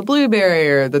turns into the blueberry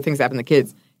or the things that happen to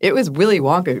kids. It was Willy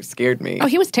Wonka who scared me. Oh,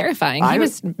 he was terrifying. He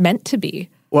was meant to be.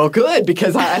 Well, good,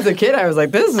 because as a kid, I was like,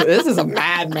 this is a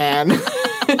madman.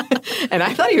 And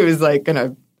I thought he was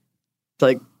going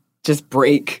to just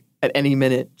break at any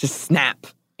minute, just snap.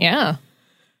 Yeah.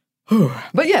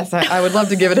 But yes, I would love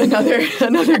to give it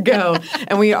another go.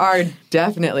 And we are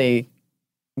definitely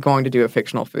going to do a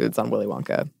fictional foods on Willy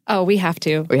Wonka. Oh, we have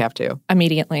to. We have to.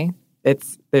 Immediately.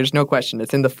 There's no question.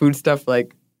 It's in the food stuff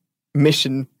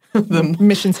mission. The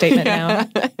mission statement now.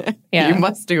 Yeah. You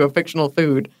must do a fictional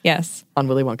food. Yes. On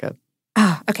Willy Wonka.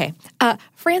 Okay.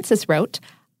 Francis wrote,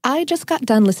 I just got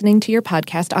done listening to your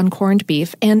podcast on corned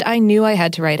beef, and I knew I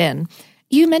had to write in.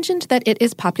 You mentioned that it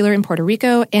is popular in Puerto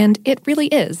Rico, and it really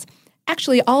is.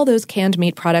 Actually, all those canned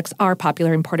meat products are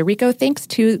popular in Puerto Rico thanks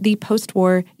to the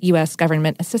post-war U.S.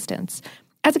 government assistance.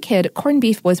 As a kid, corned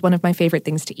beef was one of my favorite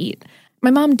things to eat. My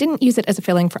mom didn't use it as a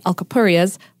filling for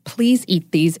alcapurrias, please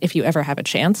eat these if you ever have a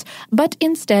chance, but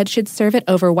instead she'd serve it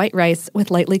over white rice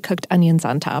with lightly cooked onions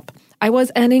on top. I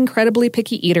was an incredibly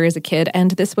picky eater as a kid,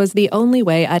 and this was the only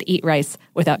way I'd eat rice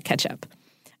without ketchup.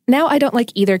 Now I don't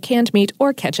like either canned meat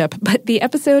or ketchup, but the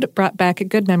episode brought back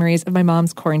good memories of my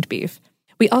mom's corned beef.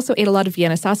 We also ate a lot of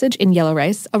Vienna sausage in yellow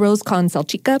rice, arroz con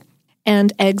salchicha,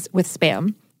 and eggs with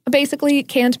Spam. Basically,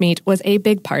 canned meat was a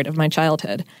big part of my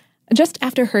childhood. Just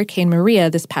after Hurricane Maria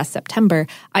this past September,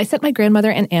 I sent my grandmother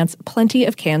and aunts plenty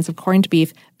of cans of corned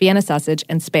beef, Vienna sausage,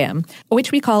 and Spam,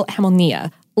 which we call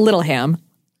hamonia, little ham.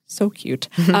 So cute.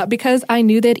 Because I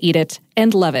knew they'd eat it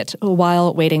and love it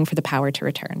while waiting for the power to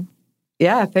return.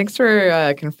 Yeah, thanks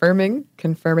for confirming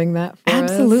that for us.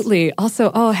 Absolutely. Also,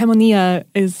 hamonia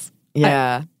is...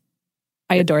 Yeah.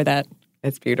 I adore that.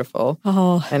 It's beautiful.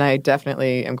 Oh. And I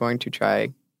definitely am going to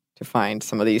try to find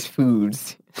some of these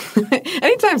foods.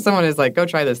 Anytime someone is like, go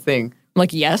try this thing. I'm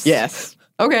like, yes. Yes.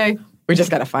 Okay. We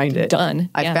just got to find it. Done.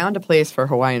 I found a place for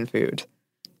Hawaiian food,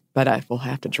 but I will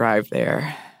have to drive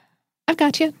there. I've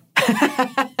got you.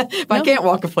 If I can't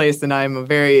walk a place, then I'm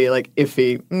very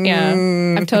iffy.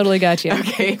 Yeah, I've totally got you.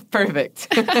 Okay, perfect.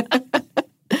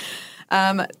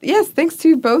 Yes, thanks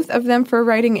to both of them for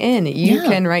writing in. You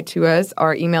can write to us.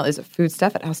 Our email is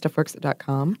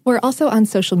foodstuff@howstuffworks.com. We're also on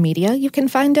social media. You can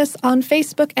find us on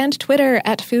Facebook and Twitter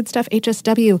at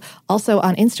FoodstuffHSW, also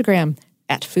on Instagram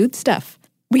at Foodstuff.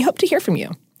 We hope to hear from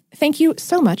you. Thank you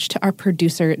so much to our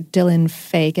producer, Dylan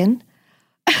Fagan,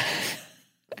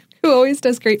 who always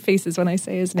does great faces when I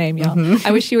say his name, y'all.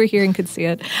 I wish you were here and could see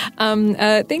it.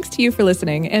 Thanks to you for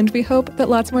listening, and we hope that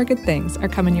lots more good things are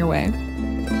coming your way.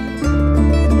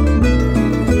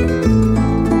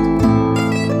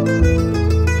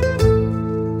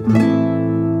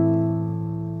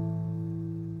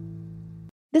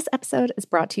 This episode is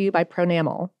brought to you by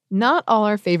Pronamel. Not all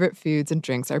our favorite foods and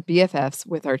drinks are BFFs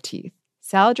with our teeth.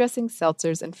 Salad dressings,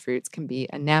 seltzers, and fruits can be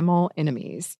enamel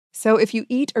enemies. So if you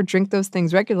eat or drink those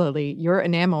things regularly, your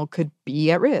enamel could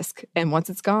be at risk. And once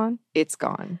it's gone, it's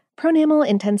gone. Pronamel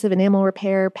Intensive Enamel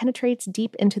Repair penetrates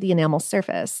deep into the enamel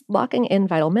surface, locking in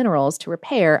vital minerals to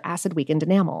repair acid-weakened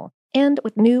enamel. And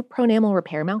with new Pronamel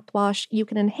Repair mouthwash, you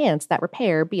can enhance that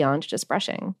repair beyond just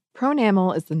brushing.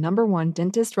 Pronamel is the #1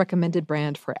 dentist-recommended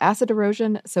brand for acid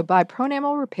erosion, so buy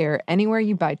Pronamel Repair anywhere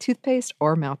you buy toothpaste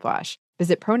or mouthwash.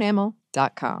 Visit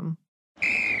pronamel.com.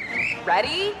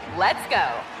 Ready? Let's go.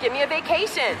 Give me a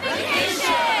vacation.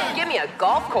 Vacation. Give me a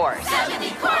golf course. 70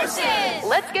 courses.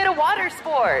 Let's get a water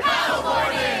sport.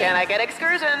 Paddleboarding. Can I get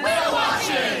excursions? Whale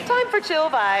watching. Time for chill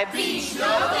vibes. Beach yoga.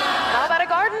 How about a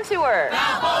garden tour?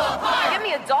 Balboa Park. Give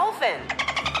me a dolphin.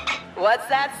 What's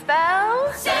that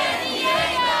spell? San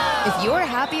Diego. If you're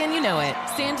happy and you know it,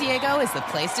 San Diego is the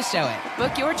place to show it.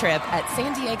 Book your trip at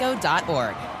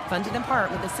sandiego.org. Funded in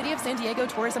part with the City of San Diego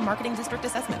Tourism Marketing District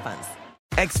Assessment Funds.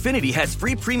 Xfinity has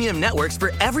free premium networks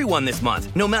for everyone this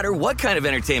month, no matter what kind of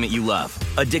entertainment you love.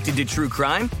 Addicted to true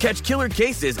crime? Catch killer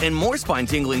cases and more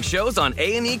spine-tingling shows on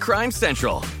A&E Crime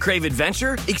Central. Crave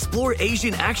adventure? Explore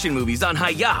Asian action movies on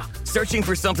Hi-Ya. Searching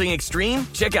for something extreme?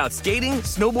 Check out skating,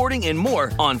 snowboarding, and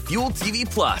more on Fuel TV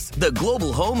Plus, the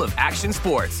global home of action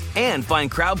sports. And find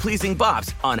crowd-pleasing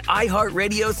bops on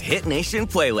iHeartRadio's Hit Nation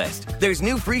playlist. There's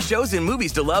new free shows and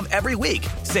movies to love every week.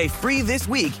 Say free this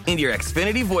week in your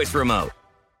Xfinity voice remote.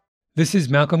 This is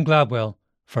Malcolm Gladwell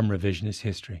from Revisionist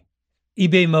History.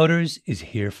 eBay Motors is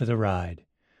here for the ride.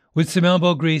 With some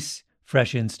elbow grease,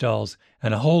 fresh installs,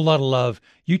 and a whole lot of love,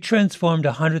 you transformed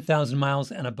 100,000 miles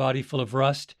and a body full of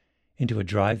rust into a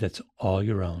drive that's all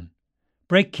your own.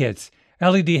 Brake kits,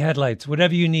 LED headlights,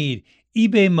 whatever you need,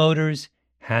 eBay Motors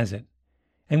has it.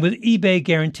 And with eBay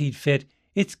Guaranteed Fit,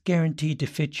 it's guaranteed to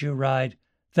fit your ride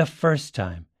the first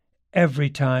time, every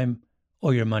time,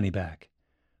 or your money back.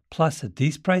 Plus, at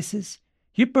these prices,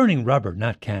 you're burning rubber,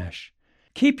 not cash.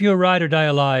 Keep your ride or die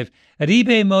alive at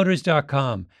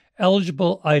ebaymotors.com.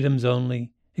 Eligible items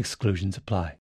only. Exclusions apply.